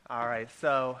All right,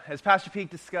 so as Pastor Peak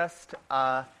discussed,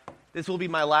 this will be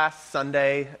my last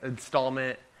Sunday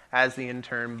installment as the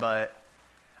intern, but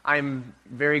I'm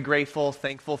very grateful,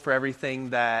 thankful for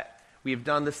everything that we've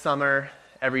done this summer,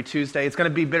 every Tuesday. It's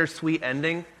going to be bittersweet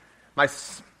ending. My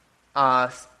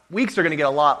weeks are going to get a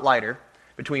lot lighter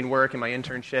between work and my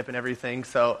internship and everything,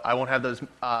 so I won't have those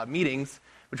meetings,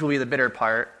 which will be the bitter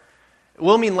part. It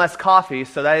will mean less coffee,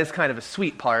 so that is kind of a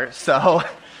sweet part, so...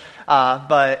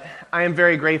 But I am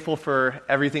very grateful for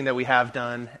everything that we have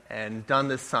done and done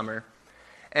this summer.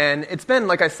 And it's been,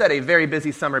 like I said, a very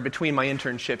busy summer between my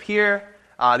internship here,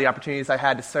 the opportunities I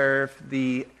had to serve,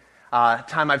 the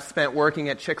time I've spent working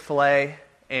at Chick-fil-A,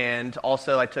 and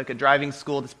also I took a driving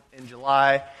school in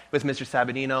July with Mr.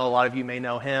 Sabatino. A lot of you may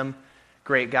know him.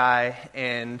 Great guy.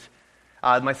 And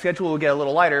my schedule will get a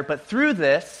little lighter. But through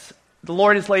this, the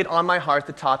Lord has laid on my heart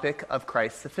the topic of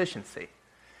Christ's sufficiency.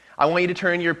 I want you to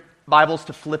turn your Bibles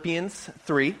to Philippians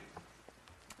 3,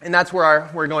 and that's where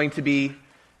we're going to be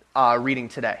reading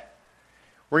today.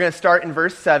 We're going to start in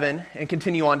verse 7 and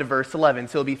continue on to verse 11.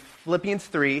 So it'll be Philippians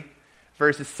 3,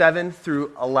 verses 7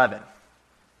 through 11.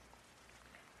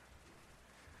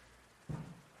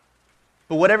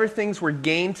 But whatever things were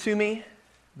gained to me,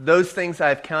 those things I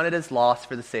have counted as loss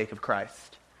for the sake of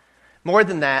Christ. More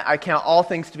than that, I count all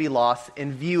things to be lost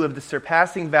in view of the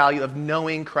surpassing value of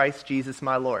knowing Christ Jesus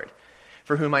my Lord,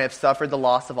 for whom I have suffered the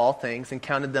loss of all things and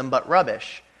counted them but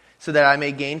rubbish, so that I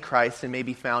may gain Christ and may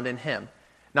be found in him,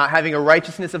 not having a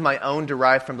righteousness of my own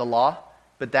derived from the law,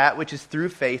 but that which is through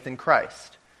faith in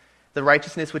Christ, the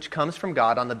righteousness which comes from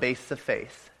God on the basis of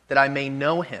faith, that I may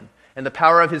know him and the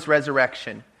power of his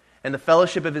resurrection and the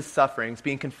fellowship of his sufferings,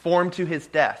 being conformed to his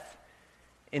death,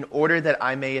 in order that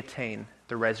I may attain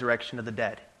the resurrection of the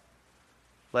dead.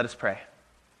 Let us pray.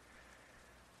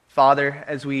 Father,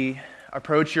 as we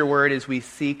approach your word, as we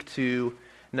seek to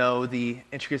know the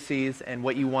intricacies and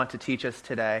what you want to teach us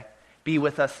today, be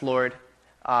with us, Lord.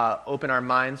 Open our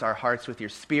minds, our hearts with your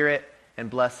Spirit, and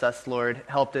bless us, Lord.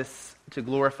 Help us to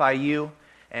glorify you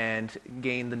and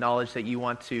gain the knowledge that you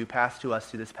want to pass to us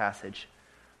through this passage.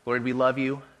 Lord, we love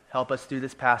you. Help us through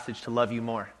this passage to love you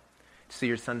more. To see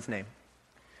your Son's name.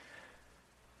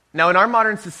 Now, in our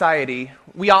modern society,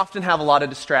 we often have a lot of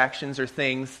distractions or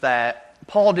things that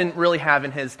Paul didn't really have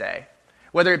in his day.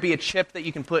 Whether it be a chip that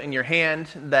you can put in your hand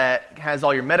that has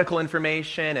all your medical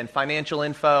information and financial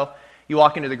info. You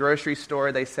walk into the grocery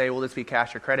store, they say, will this be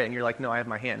cash or credit? And you're like, no, I have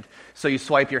my hand. So you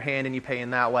swipe your hand and you pay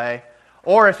in that way.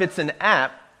 Or if it's an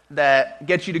app that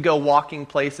gets you to go walking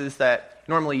places that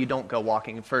normally you don't go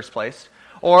walking in the first place.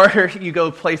 Or you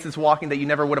go places walking that you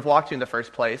never would have walked to in the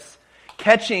first place.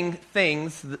 Catching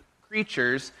things,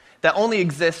 creatures, that only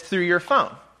exist through your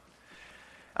phone.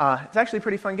 It's actually a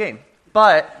pretty fun game.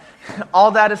 But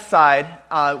all that aside,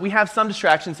 we have some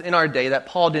distractions in our day that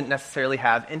Paul didn't necessarily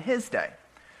have in his day.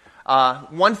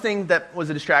 One thing that was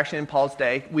a distraction in Paul's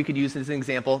day, we could use as an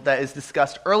example that is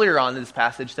discussed earlier on in this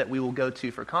passage that we will go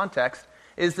to for context,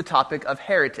 is the topic of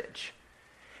heritage.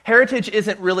 Heritage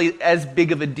isn't really as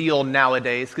big of a deal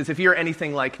nowadays, because if you're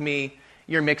anything like me,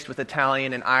 you're mixed with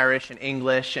Italian and Irish and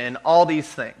English and all these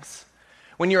things.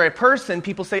 When you're a person,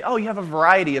 people say, oh, you have a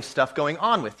variety of stuff going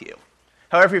on with you.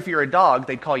 However, if you're a dog,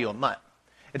 they'd call you a mutt.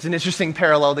 It's an interesting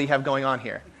parallel that you have going on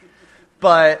here.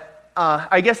 But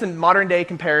I guess in modern day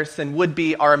comparison would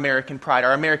be our American pride,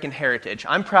 our American heritage.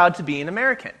 I'm proud to be an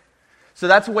American. So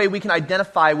that's a way we can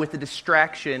identify with the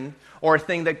distraction or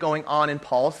thing that's going on in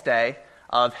Paul's day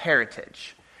of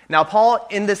heritage. Now, Paul,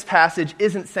 in this passage,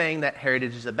 isn't saying that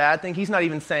heritage is a bad thing. He's not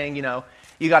even saying,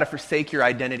 you got to forsake your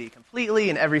identity completely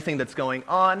and everything that's going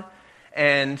on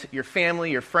and your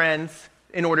family, your friends,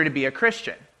 in order to be a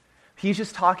Christian. He's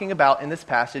just talking about, in this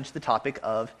passage, the topic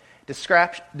of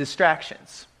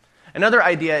distractions. Another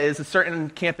idea is a certain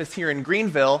campus here in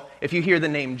Greenville, if you hear the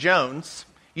name Jones,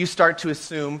 you start to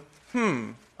assume,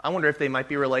 I wonder if they might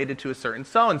be related to a certain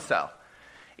so-and-so.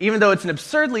 Even though it's an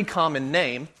absurdly common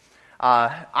name,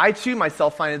 I too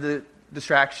myself find the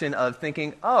distraction of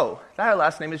thinking, oh, that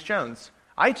last name is Jones.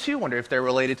 I too wonder if they're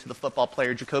related to the football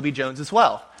player Jacoby Jones as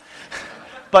well.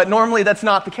 But normally that's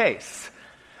not the case.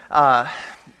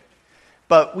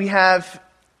 But we have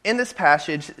in this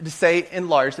passage to say in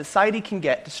large, society can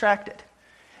get distracted.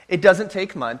 It doesn't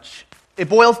take much. It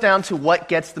boils down to what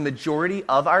gets the majority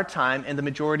of our time and the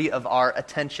majority of our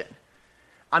attention.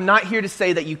 I'm not here to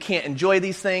say that you can't enjoy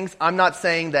these things. I'm not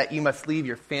saying that you must leave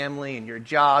your family and your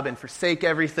job and forsake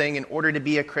everything in order to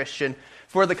be a Christian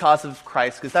for the cause of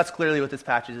Christ, because that's clearly what this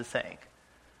passage is saying.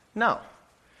 No.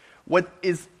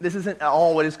 This isn't at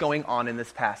all what is going on in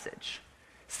this passage.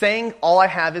 Saying all I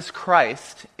have is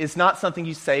Christ is not something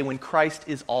you say when Christ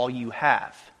is all you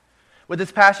have. What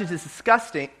this passage is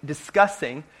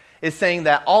discussing is saying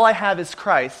that all I have is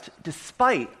Christ,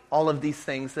 despite all of these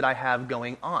things that I have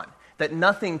going on, that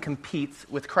nothing competes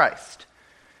with Christ.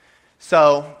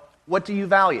 So, what do you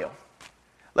value?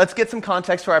 Let's get some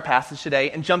context for our passage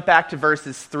today and jump back to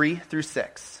verses 3 through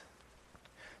 6.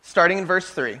 Starting in verse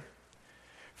 3.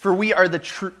 For we are the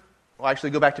true... Well,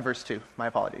 actually, go back to verse 2. My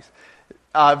apologies.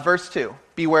 Verse 2.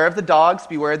 Beware of the dogs,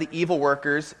 beware of the evil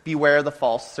workers, beware of the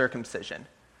false circumcision.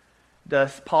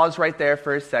 Just pause right there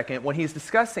for a second. What he's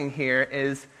discussing here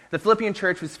is the Philippian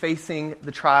church was facing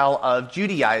the trial of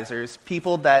Judaizers,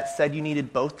 people that said you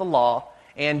needed both the law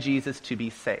and Jesus to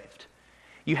be saved.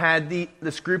 You had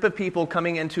this group of people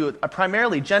coming into a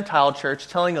primarily Gentile church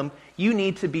telling them you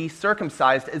need to be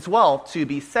circumcised as well to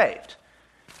be saved.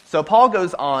 So Paul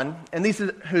goes on, and these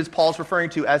are who Paul's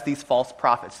referring to as these false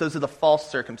prophets. Those are the false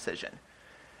circumcision.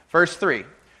 Verse 3,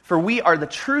 for we are the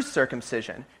true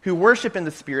circumcision who worship in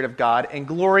the Spirit of God and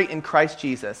glory in Christ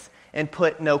Jesus and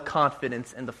put no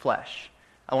confidence in the flesh.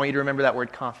 I want you to remember that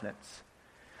word confidence.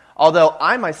 Although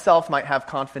I myself might have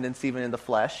confidence even in the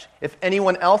flesh, if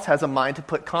anyone else has a mind to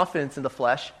put confidence in the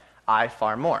flesh, I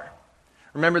far more.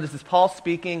 Remember, this is Paul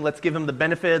speaking. Let's give him the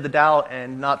benefit of the doubt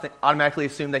and not automatically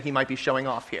assume that he might be showing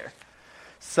off here.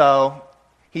 So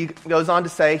he goes on to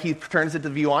say, he turns it to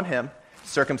view on him,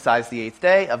 circumcised the 8th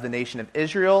day, of the nation of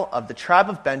Israel, of the tribe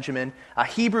of Benjamin, a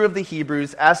Hebrew of the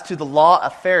Hebrews, as to the law a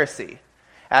Pharisee,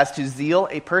 as to zeal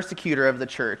a persecutor of the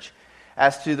church,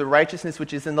 as to the righteousness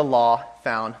which is in the law,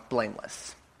 found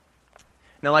blameless.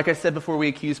 Now, like I said before we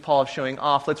accuse Paul of showing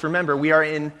off, let's remember we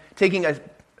are taking a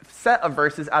set of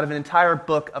verses out of an entire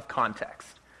book of context.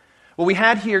 What we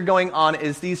had here going on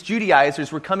is these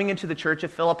Judaizers were coming into the church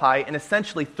of Philippi and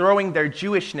essentially throwing their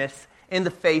Jewishness in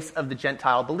the face of the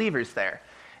Gentile believers there.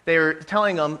 They were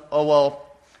telling them, oh, well,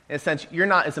 in a sense, you're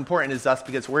not as important as us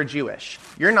because we're Jewish.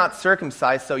 You're not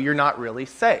circumcised, so you're not really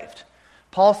saved.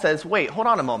 Paul says, wait, hold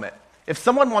on a moment. If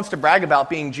someone wants to brag about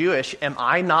being Jewish, am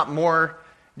I not more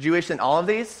Jewish than all of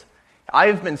these?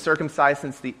 I've been circumcised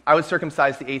I was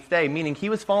circumcised the 8th day, meaning he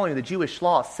was following the Jewish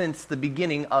law since the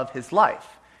beginning of his life.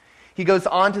 He goes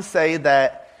on to say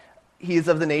that he is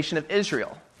of the nation of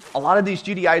Israel. A lot of these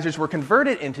Judaizers were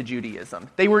converted into Judaism.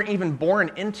 They weren't even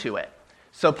born into it.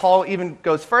 So Paul even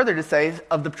goes further to say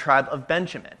of the tribe of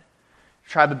Benjamin. The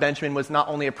tribe of Benjamin was not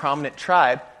only a prominent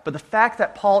tribe, but the fact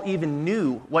that Paul even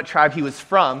knew what tribe he was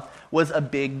from was a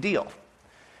big deal.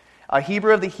 A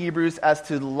Hebrew of the Hebrews, as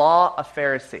to the law a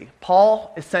Pharisee.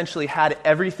 Paul essentially had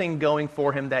everything going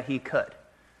for him that he could.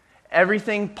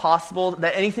 Everything possible,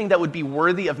 anything that would be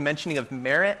worthy of mentioning of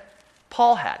merit,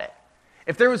 Paul had it.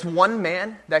 If there was one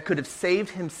man that could have saved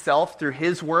himself through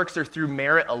his works or through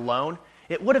merit alone,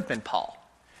 it would have been Paul.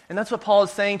 And that's what Paul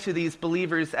is saying to these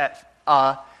believers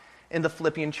in the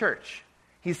Philippian church.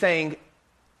 He's saying,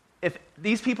 if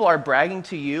these people are bragging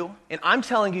to you, and I'm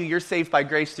telling you you're saved by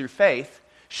grace through faith,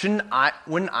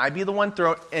 wouldn't I be the one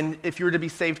and if you were to be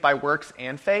saved by works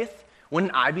and faith,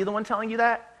 wouldn't I be the one telling you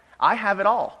that? I have it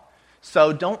all.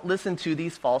 So don't listen to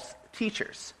these false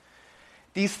teachers.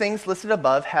 These things listed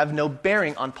above have no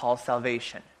bearing on Paul's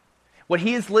salvation. What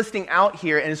he is listing out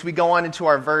here, and as we go on into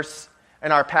our verse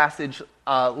and our passage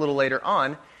a little later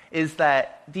on, is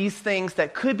that these things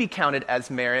that could be counted as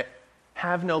merit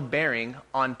have no bearing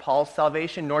on Paul's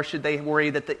salvation, nor should they worry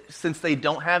that since they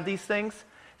don't have these things,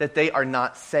 that they are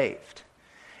not saved.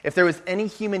 If there was any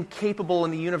human capable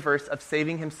in the universe of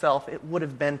saving himself, it would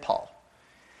have been Paul.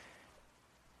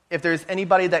 If there's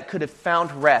anybody that could have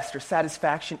found rest or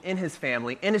satisfaction in his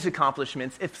family, in his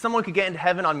accomplishments, if someone could get into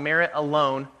heaven on merit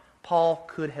alone, Paul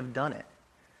could have done it.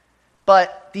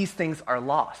 But these things are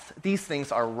lost. These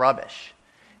things are rubbish.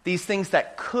 These things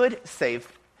that could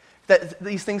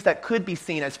these things that could be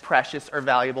seen as precious or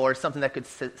valuable or something that could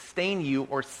sustain you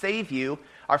or save you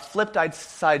are flipped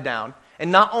upside down and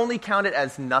not only counted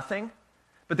as nothing,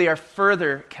 but they are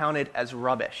further counted as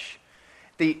rubbish.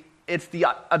 It's the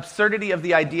absurdity of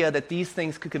the idea that these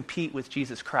things could compete with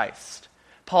Jesus Christ.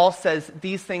 Paul says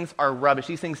these things are rubbish.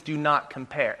 These things do not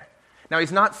compare. Now,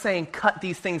 he's not saying cut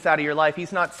these things out of your life.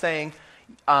 He's not saying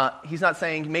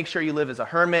make sure you live as a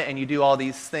hermit and you do all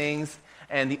these things,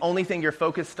 and the only thing you're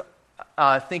focused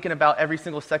thinking about every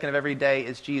single second of every day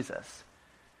is Jesus.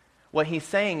 What he's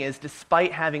saying is,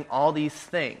 despite having all these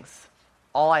things,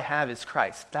 all I have is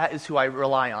Christ. That is who I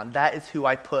rely on. That is who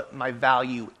I put my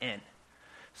value in.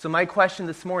 So my question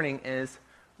this morning is,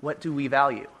 what do we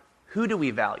value? Who do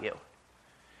we value?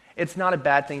 It's not a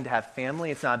bad thing to have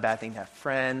family. It's not a bad thing to have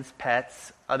friends,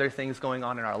 pets, other things going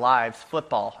on in our lives.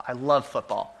 Football. I love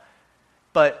football.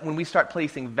 But when we start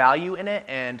placing value in it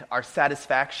and our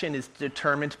satisfaction is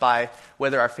determined by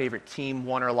whether our favorite team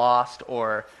won or lost,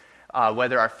 or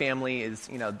whether our family is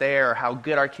there, or how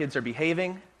good our kids are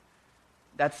behaving,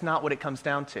 that's not what it comes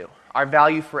down to. Our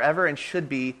value forever and should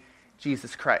be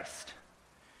Jesus Christ.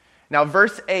 Now,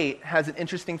 verse 8 has an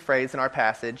interesting phrase in our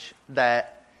passage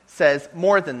that says,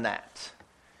 more than that.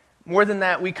 More than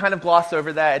that, we kind of gloss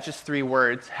over that. It's just 3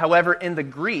 words. However, in the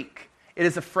Greek, it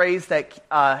is a phrase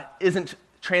that isn't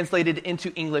translated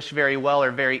into English very well,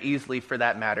 or very easily for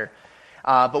that matter.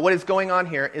 But what is going on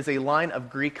here is a line of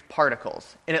Greek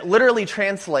particles. And it literally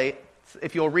translates,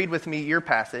 if you'll read with me your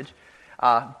passage,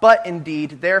 but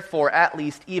indeed, therefore, at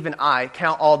least, even I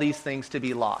count all these things to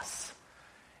be loss.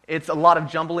 It's a lot of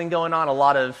jumbling going on, a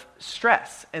lot of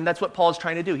stress. And that's what Paul's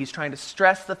trying to do. He's trying to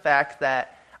stress the fact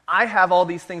that I have all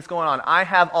these things going on. I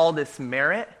have all this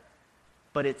merit,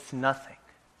 but it's nothing.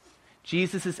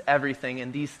 Jesus is everything,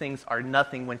 and these things are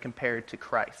nothing when compared to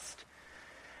Christ.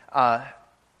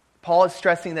 Paul is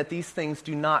stressing that these things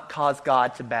do not cause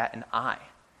God to bat an eye.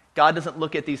 God doesn't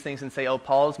look at these things and say, oh,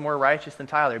 Paul is more righteous than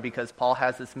Tyler because Paul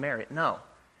has this merit. No.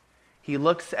 He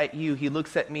looks at you, he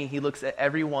looks at me, he looks at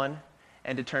everyone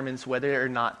and determines whether or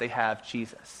not they have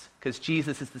Jesus. Because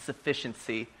Jesus is the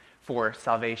sufficiency for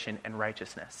salvation and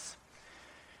righteousness.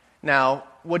 Now,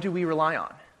 what do we rely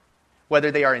on? Whether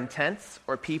they are intents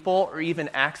or people or even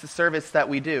acts of service that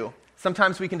we do.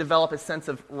 Sometimes we can develop a sense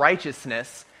of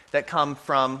righteousness that come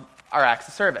from our acts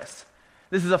of service.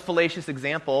 This is a fallacious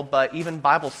example, but even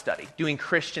Bible study, doing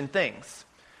Christian things.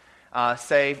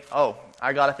 Say, oh,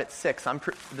 I got up at 6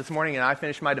 this morning and I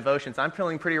finished my devotions. I'm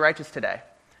feeling pretty righteous today.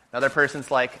 Another person's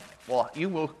like, well, you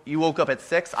woke up at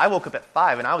 6, I woke up at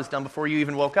 5, and I was done before you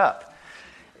even woke up.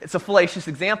 It's a fallacious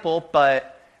example,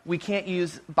 but we can't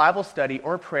use Bible study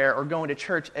or prayer or going to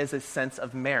church as a sense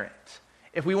of merit.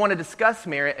 If we want to discuss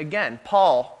merit, again,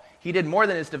 Paul, he did more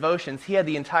than his devotions. He had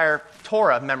the entire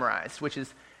Torah memorized, which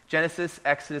is Genesis,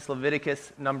 Exodus,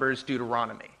 Leviticus, Numbers,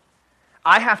 Deuteronomy.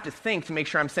 I have to think to make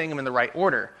sure I'm saying them in the right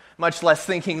order, much less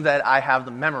thinking that I have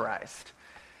them memorized.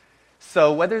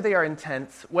 So whether they are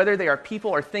intents, whether they are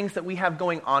people or things that we have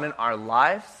going on in our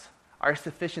lives, our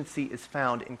sufficiency is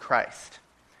found in Christ.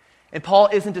 And Paul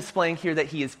isn't displaying here that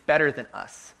he is better than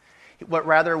us. But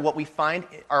rather, what we find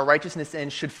our righteousness in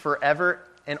should forever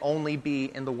and only be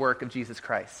in the work of Jesus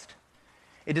Christ.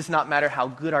 It does not matter how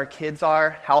good our kids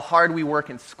are, how hard we work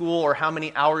in school, or how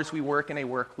many hours we work in a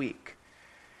work week.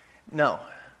 No.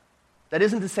 That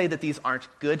isn't to say that these aren't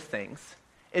good things.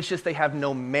 It's just they have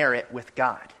no merit with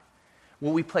God.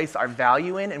 What we place our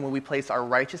value in and what we place our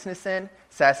righteousness in,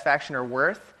 satisfaction or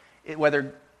worth,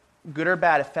 whether good or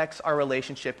bad, affects our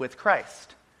relationship with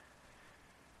Christ.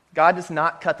 God does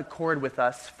not cut the cord with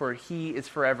us, for he is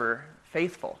forever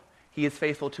faithful. He is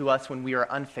faithful to us when we are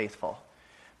unfaithful.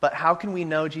 But how can we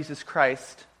know Jesus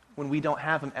Christ when we don't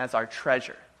have him as our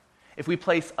treasure? If we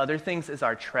place other things as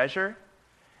our treasure,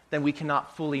 then we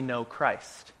cannot fully know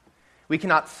Christ. We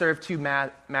cannot serve 2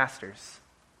 masters.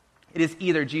 It is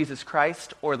either Jesus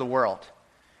Christ or the world.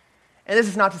 And this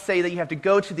is not to say that you have to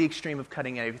go to the extreme of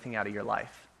cutting everything out of your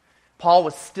life. Paul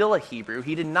was still a Hebrew.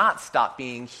 He did not stop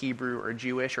being Hebrew or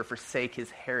Jewish or forsake his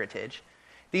heritage.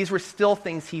 These were still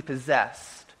things he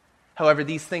possessed. However,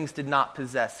 these things did not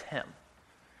possess him.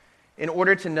 In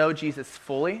order to know Jesus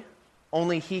fully,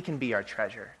 only he can be our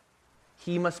treasure.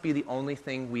 He must be the only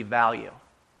thing we value.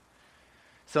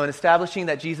 So in establishing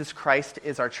that Jesus Christ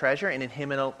is our treasure and in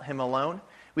him alone,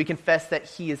 we confess that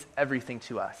he is everything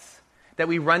to us, that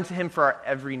we run to him for our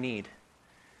every need.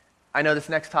 I know this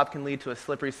next topic can lead to a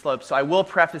slippery slope, so I will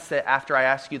preface it after I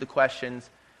ask you the questions.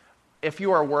 If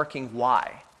you are working,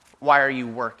 why? Why are you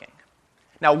working?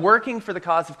 Now, working for the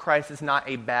cause of Christ is not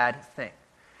a bad thing.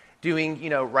 Doing,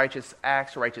 righteous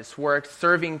acts, righteous works,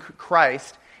 serving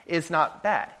Christ is not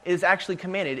bad. It is actually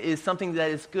commanded. It is something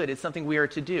that is good. It's something we are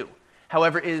to do.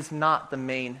 However, it is not the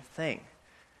main thing.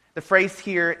 The phrase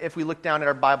here, if we look down at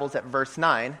our Bibles at verse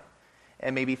 9,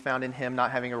 and may be found in him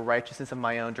not having a righteousness of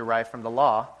my own derived from the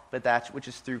law, but that which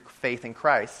is through faith in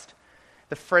Christ.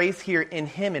 The phrase here, in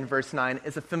him, in verse 9,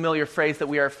 is a familiar phrase that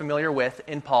we are familiar with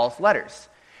in Paul's letters.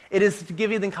 It is to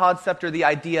give you the concept or the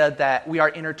idea that we are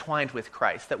intertwined with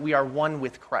Christ, that we are one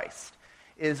with Christ.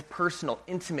 It is a personal,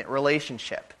 intimate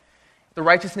relationship. The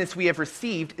righteousness we have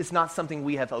received is not something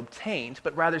we have obtained,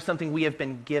 but rather something we have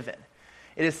been given.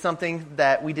 It is something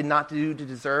that we did not do to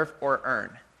deserve or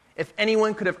earn. If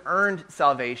anyone could have earned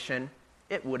salvation,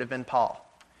 it would have been Paul.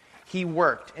 He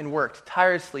worked and worked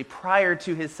tirelessly prior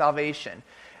to his salvation,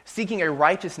 seeking a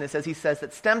righteousness, as he says,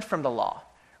 that stemmed from the law,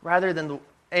 rather than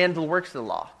the works of the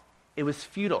law. It was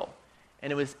futile,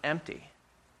 and it was empty,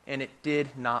 and it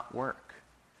did not work.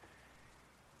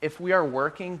 if we are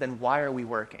working, then why are we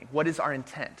working? What is our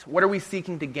intent? What are we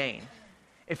seeking to gain?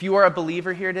 If you are a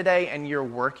believer here today and you're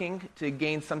working to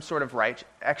gain some sort of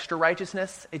extra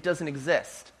righteousness, it doesn't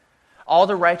exist. All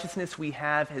the righteousness we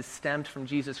have has stemmed from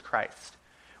Jesus Christ.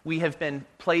 We have been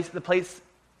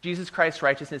Jesus Christ's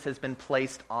righteousness has been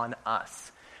placed on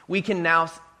us. We can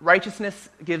now, righteousness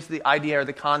gives the idea or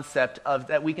the concept of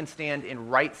that we can stand in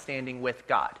right standing with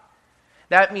God.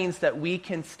 That means that we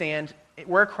can stand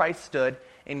where Christ stood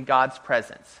in God's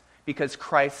presence because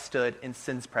Christ stood in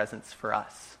sin's presence for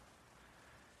us.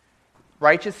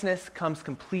 Righteousness comes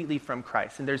completely from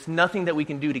Christ, and there's nothing that we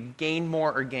can do to gain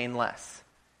more or gain less.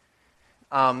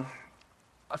 What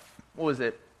was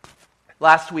it?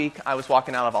 Last week, I was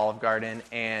walking out of Olive Garden,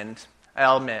 and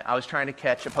I'll admit, I was trying to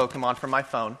catch a Pokemon from my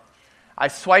phone. I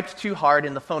swiped too hard,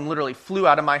 and the phone literally flew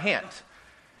out of my hand.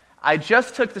 I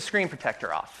just took the screen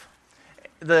protector off.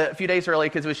 A few days earlier,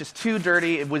 because it was just too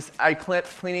dirty. I kept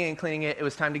cleaning it. It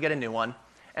was time to get a new one.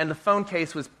 And the phone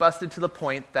case was busted to the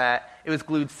point that it was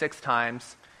glued 6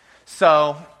 times.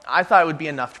 So I thought it would be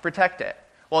enough to protect it.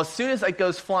 Well, as soon as it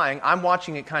goes flying, I'm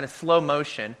watching it kind of slow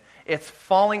motion. It's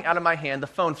falling out of my hand. The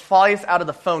phone flies out of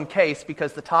the phone case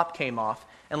because the top came off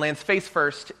and lands face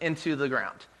first into the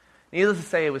ground. Needless to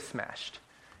say, it was smashed.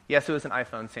 Yes, it was an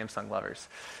iPhone, Samsung lovers.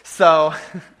 So,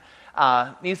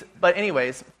 but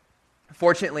anyways,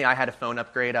 fortunately, I had a phone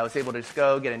upgrade. I was able to just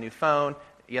go get a new phone.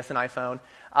 Yes, an iPhone.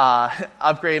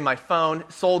 Upgraded my phone,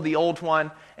 sold the old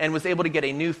one, and was able to get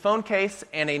a new phone case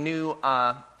and a new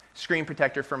screen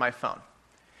protector for my phone.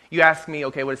 You ask me,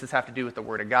 okay, what does this have to do with the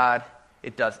Word of God?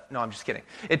 It does. No, I'm just kidding.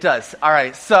 It does. All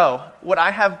right, so what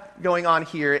I have going on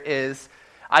here is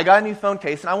I got a new phone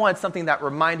case, and I wanted something that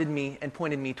reminded me and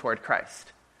pointed me toward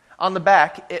Christ. On the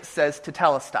back, it says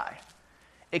tetelestai.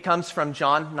 It comes from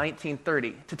John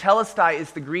 19:30. Tetelestai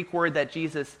is the Greek word that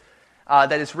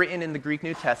that is written in the Greek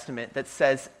New Testament that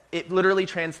says, it literally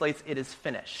translates, it is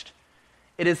finished.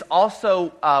 It is also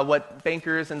what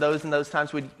bankers and those in those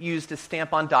times would use to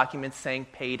stamp on documents saying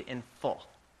paid in full.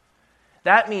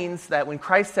 That means that when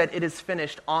Christ said it is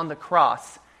finished on the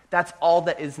cross, that's all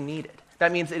that is needed.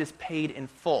 That means it is paid in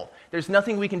full. There's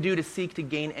nothing we can do to seek to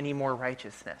gain any more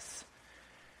righteousness.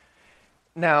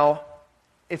 Now,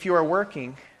 if you are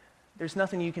working, there's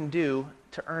nothing you can do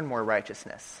to earn more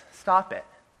righteousness. Stop it.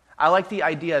 I like the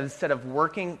idea of instead of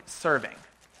working, serving.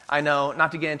 I know,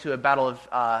 not to get into a battle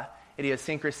of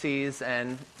idiosyncrasies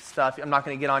and stuff, I'm not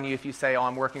going to get on you if you say, oh,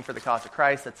 I'm working for the cause of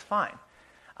Christ, that's fine.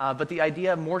 But the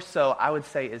idea more so, I would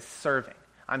say, is serving.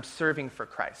 I'm serving for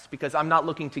Christ because I'm not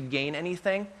looking to gain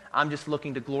anything. I'm just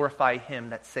looking to glorify Him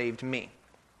that saved me.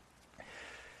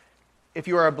 If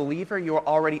you are a believer, you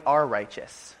already are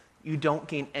righteous. You don't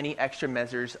gain any extra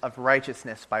measures of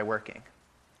righteousness by working.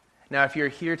 Now, if you're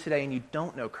here today and you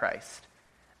don't know Christ,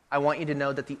 I want you to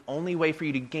know that the only way for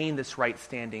you to gain this right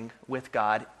standing with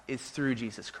God is through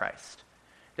Jesus Christ.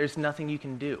 There's nothing you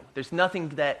can do. There's nothing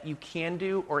that you can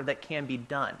do or that can be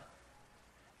done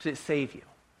to save you.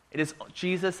 It is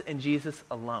Jesus and Jesus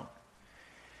alone.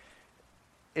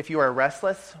 If you are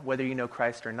restless, whether you know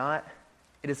Christ or not,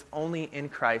 it is only in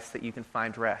Christ that you can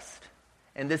find rest.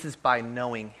 And this is by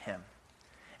knowing Him.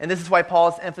 And this is why Paul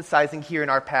is emphasizing here in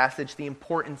our passage the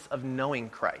importance of knowing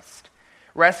Christ.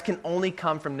 Rest can only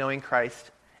come from knowing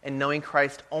Christ, and knowing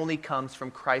Christ only comes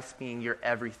from Christ being your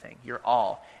everything, your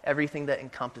all, everything that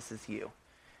encompasses you.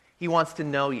 He wants to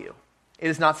know you. It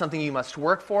is not something you must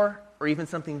work for, or even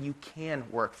something you can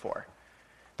work for.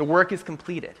 The work is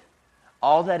completed.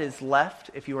 All that is left,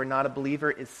 if you are not a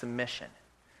believer, is submission.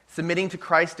 Submitting to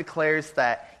Christ declares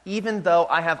that even though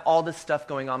I have all this stuff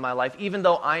going on in my life, even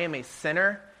though I am a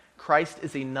sinner, Christ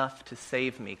is enough to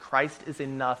save me. Christ is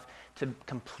enough to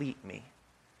complete me.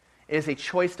 It is a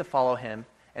choice to follow Him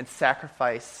and to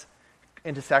sacrifice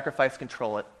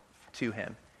control to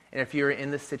Him. And if you're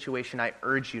in this situation, I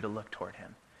urge you to look toward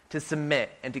Him, to submit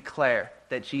and declare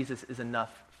that Jesus is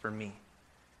enough for me.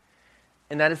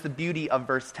 And that is the beauty of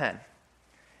verse 10.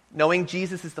 Knowing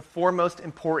Jesus is the foremost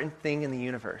important thing in the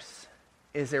universe.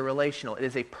 It is a relational, it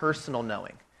is a personal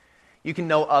knowing. You can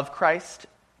know of Christ,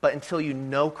 but until you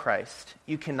know Christ,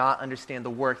 you cannot understand the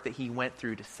work that He went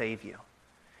through to save you.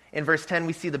 In verse 10,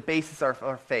 we see the basis of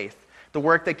our faith, the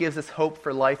work that gives us hope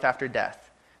for life after death,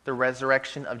 the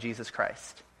resurrection of Jesus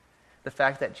Christ. The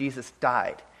fact that Jesus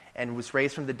died and was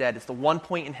raised from the dead is the one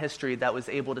point in history that was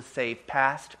able to save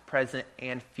past, present,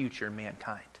 and future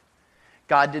mankind.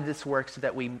 God did this work so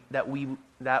that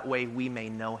way we may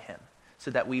know Him,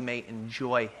 so that we may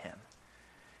enjoy Him.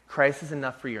 Christ is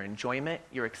enough for your enjoyment,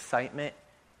 your excitement,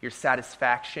 your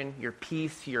satisfaction, your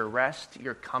peace, your rest,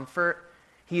 your comfort.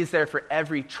 He is there for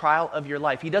every trial of your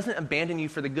life. He doesn't abandon you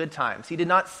for the good times. He did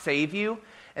not save you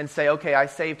and say, okay, I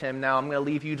saved him, now I'm going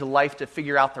to leave you to life to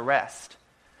figure out the rest.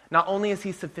 Not only is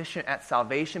he sufficient at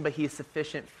salvation, but he is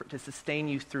sufficient to sustain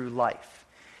you through life.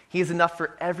 He is enough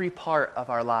for every part of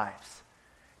our lives.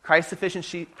 Christ's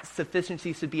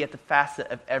sufficiency should be at the facet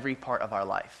of every part of our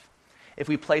life. If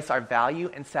we place our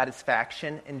value and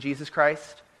satisfaction in Jesus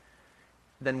Christ,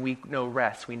 then we know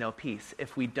rest, we know peace.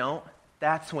 If we don't,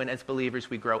 that's when, as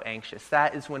believers, we grow anxious.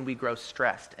 That is when we grow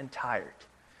stressed and tired.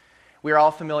 We are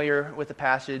all familiar with the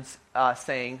passage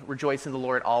saying, rejoice in the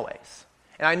Lord always.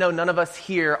 And I know none of us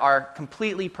here are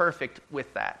completely perfect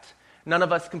with that. None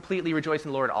of us completely rejoice in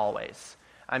the Lord always.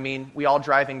 I mean, we all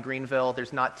drive in Greenville.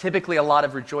 There's not typically a lot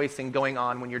of rejoicing going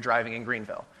on when you're driving in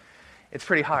Greenville. It's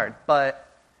pretty hard.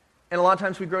 And a lot of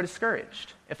times we grow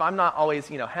discouraged. If I'm not always,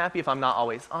 happy, if I'm not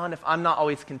always on, if I'm not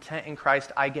always content in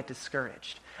Christ, I get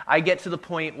discouraged. I get to the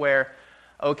point where,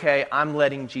 okay, I'm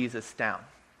letting Jesus down.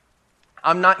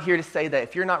 I'm not here to say that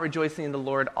if you're not rejoicing in the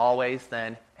Lord always,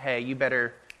 then, hey, you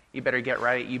better get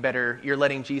right. You're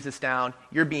letting Jesus down.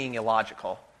 You're being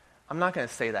illogical. I'm not going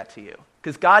to say that to you.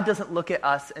 Because God doesn't look at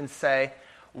us and say,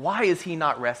 why is he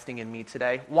not resting in me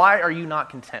today? Why are you not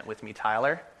content with me,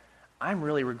 Tyler? I'm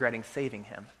really regretting saving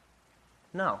him.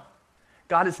 No.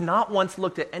 God has not once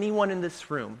looked at anyone in this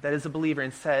room that is a believer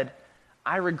and said,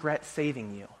 I regret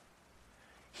saving you.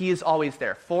 He is always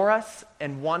there for us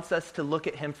and wants us to look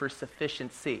at him for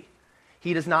sufficiency.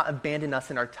 He does not abandon us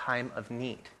in our time of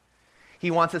need.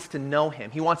 He wants us to know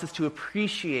him. He wants us to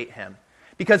appreciate him.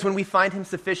 Because when we find him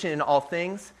sufficient in all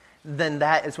things, then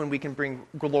that is when we can bring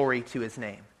glory to his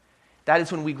name. That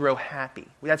is when we grow happy.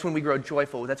 That's when we grow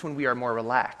joyful. That's when we are more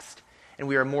relaxed. And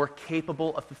we are more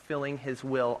capable of fulfilling his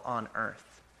will on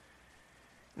earth.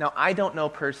 Now, I don't know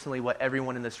personally what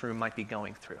everyone in this room might be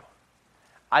going through.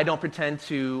 I don't pretend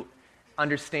to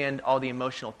understand all the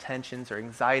emotional tensions or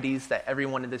anxieties that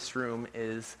everyone in this room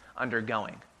is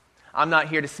undergoing. I'm not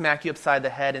here to smack you upside the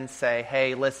head and say,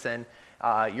 hey, listen,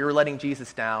 you're letting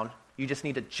Jesus down. You just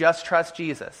need to just trust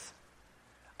Jesus.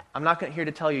 I'm not here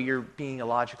to tell you you're being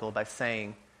illogical by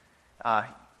saying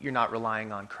you're not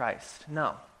relying on Christ.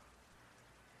 No.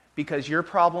 Because your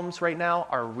problems right now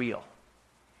are real.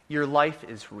 Your life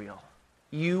is real.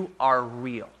 You are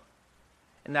real.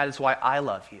 And that is why I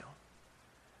love you.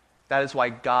 That is why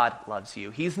God loves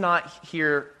you. He's not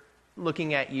here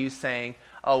looking at you saying,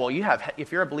 oh, well,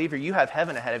 if you're a believer, you have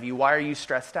heaven ahead of you. Why are you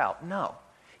stressed out? No.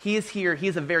 He is here. He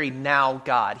is a very now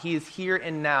God. He is here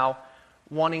and now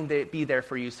wanting to be there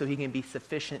for you so he can be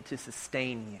sufficient to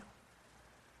sustain you.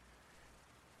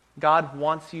 God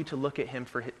wants you to look at him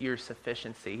for your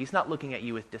sufficiency. He's not looking at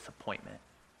you with disappointment.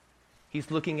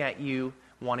 He's looking at you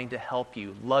wanting to help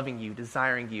you, loving you,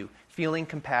 desiring you, feeling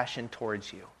compassion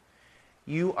towards you.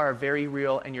 You are very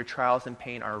real and your trials and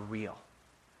pain are real.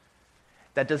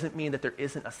 That doesn't mean that there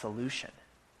isn't a solution.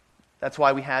 That's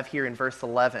why we have here in verse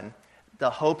 11 the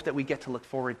hope that we get to look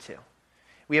forward to.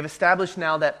 We have established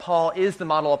now that Paul is the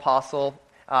model apostle,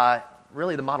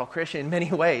 really the model Christian in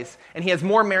many ways, and he has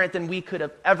more merit than we could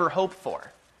have ever hoped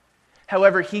for.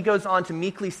 However, he goes on to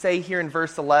meekly say here in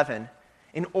verse 11,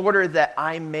 in order that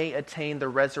I may attain the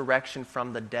resurrection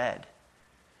from the dead.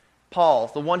 Paul,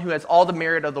 the one who has all the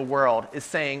merit of the world, is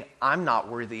saying, I'm not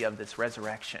worthy of this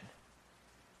resurrection.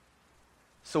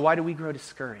 So why do we grow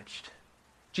discouraged?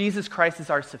 Jesus Christ is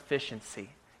our sufficiency.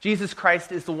 Jesus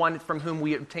Christ is the one from whom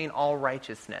we obtain all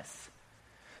righteousness.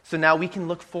 So now we can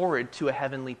look forward to a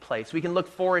heavenly place. We can look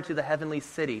forward to the heavenly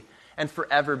city and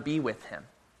forever be with him.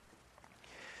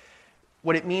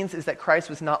 What it means is that Christ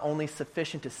was not only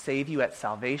sufficient to save you at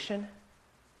salvation,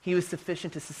 he was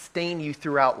sufficient to sustain you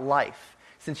throughout life,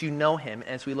 since you know him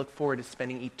as we look forward to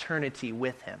spending eternity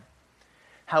with him.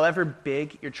 However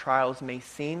big your trials may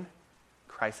seem,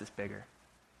 Christ is bigger.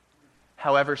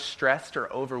 However stressed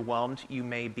or overwhelmed you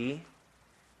may be,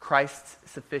 Christ's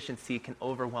sufficiency can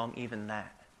overwhelm even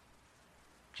that.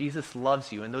 Jesus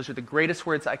loves you, and those are the greatest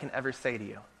words I can ever say to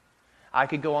you. I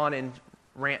could go on and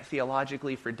rant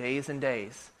theologically for days and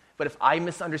days, but if I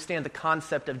misunderstand the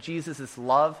concept of Jesus'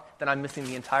 love, then I'm missing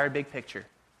the entire big picture.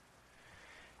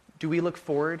 Do we look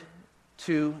forward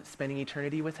to spending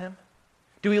eternity with him?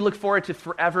 Do we look forward to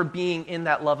forever being in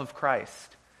that love of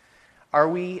Christ? Are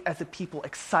we, as a people,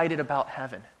 excited about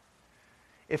heaven?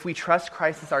 If we trust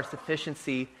Christ as our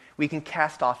sufficiency, we can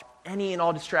cast off any and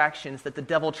all distractions that the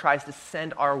devil tries to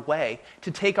send our way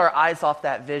to take our eyes off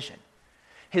that vision.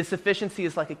 His sufficiency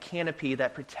is like a canopy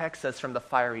that protects us from the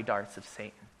fiery darts of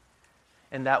Satan.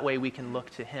 And that way we can look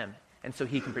to him, and so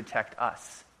he can protect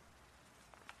us.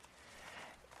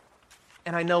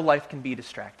 And I know life can be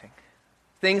distracting.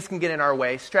 Things can get in our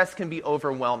way. Stress can be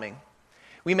overwhelming.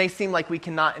 We may seem like we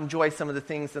cannot enjoy some of the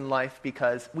things in life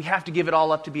because we have to give it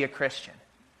all up to be a Christian.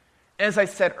 As I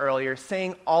said earlier,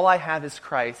 saying all I have is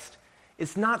Christ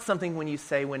is not something when you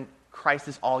say when Christ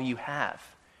is all you have.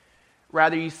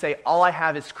 Rather, you say all I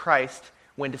have is Christ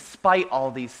when despite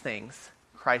all these things,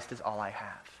 Christ is all I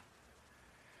have.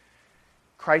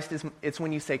 It's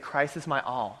when you say Christ is my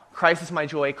all. Christ is my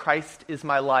joy. Christ is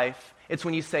my life. It's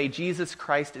when you say Jesus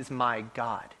Christ is my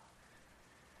God.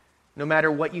 No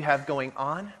matter what you have going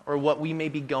on or what we may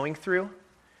be going through,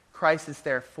 Christ is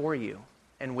there for you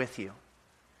and with you.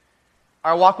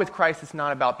 Our walk with Christ is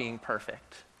not about being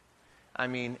perfect. I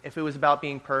mean, if it was about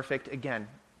being perfect, again,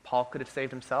 Paul could have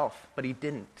saved himself, but he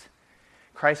didn't.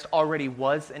 Christ already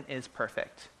was and is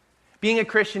perfect. Being a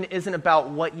Christian isn't about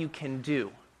what you can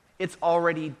do. It's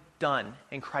already done,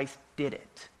 and Christ did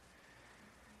it.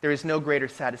 There is no greater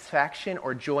satisfaction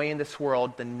or joy in this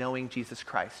world than knowing Jesus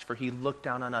Christ, for he looked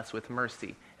down on us with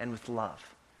mercy and with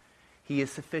love. He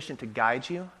is sufficient to guide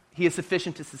you. He is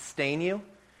sufficient to sustain you.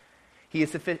 He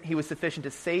was sufficient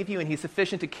to save you, and he's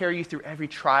sufficient to carry you through every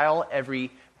trial, every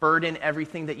burden,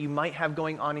 everything that you might have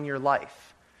going on in your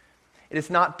life. It is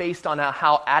not based on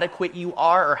how adequate you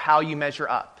are or how you measure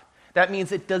up. That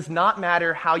means it does not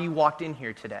matter how you walked in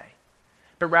here today,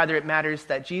 but rather it matters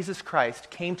that Jesus Christ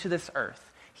came to this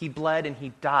earth. He bled and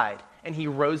he died and he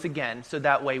rose again so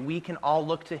that way we can all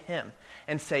look to him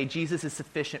and say, Jesus is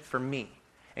sufficient for me,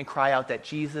 and cry out that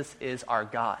Jesus is our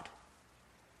God.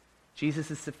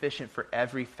 Jesus is sufficient for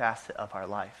every facet of our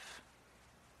life.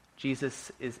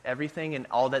 Jesus is everything and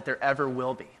all that there ever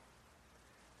will be.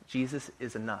 Jesus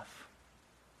is enough.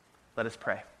 Let us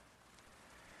pray.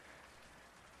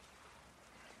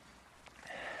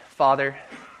 Father,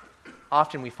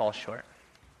 often we fall short.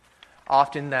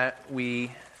 Often that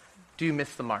we do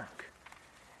miss the mark.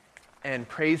 And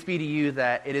praise be to you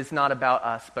that it is not about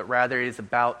us, but rather it is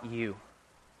about you.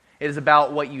 It is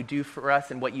about what you do for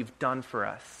us and what you've done for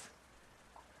us.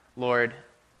 Lord,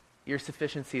 your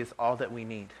sufficiency is all that we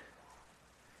need.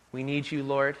 We need you,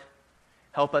 Lord.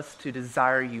 Help us to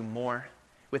desire you more.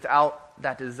 Without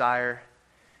that desire,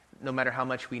 no matter how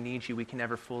much we need you, we can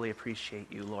never fully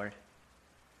appreciate you, Lord.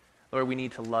 Lord, we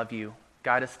need to love you.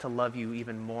 Guide us to love you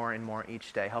even more and more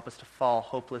each day. Help us to fall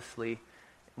hopelessly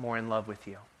more in love with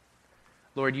you.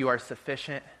 Lord, you are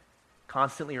sufficient.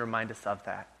 Constantly remind us of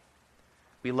that.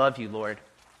 We love you, Lord.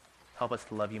 Help us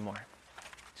to love you more.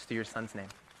 It's through your Son's name.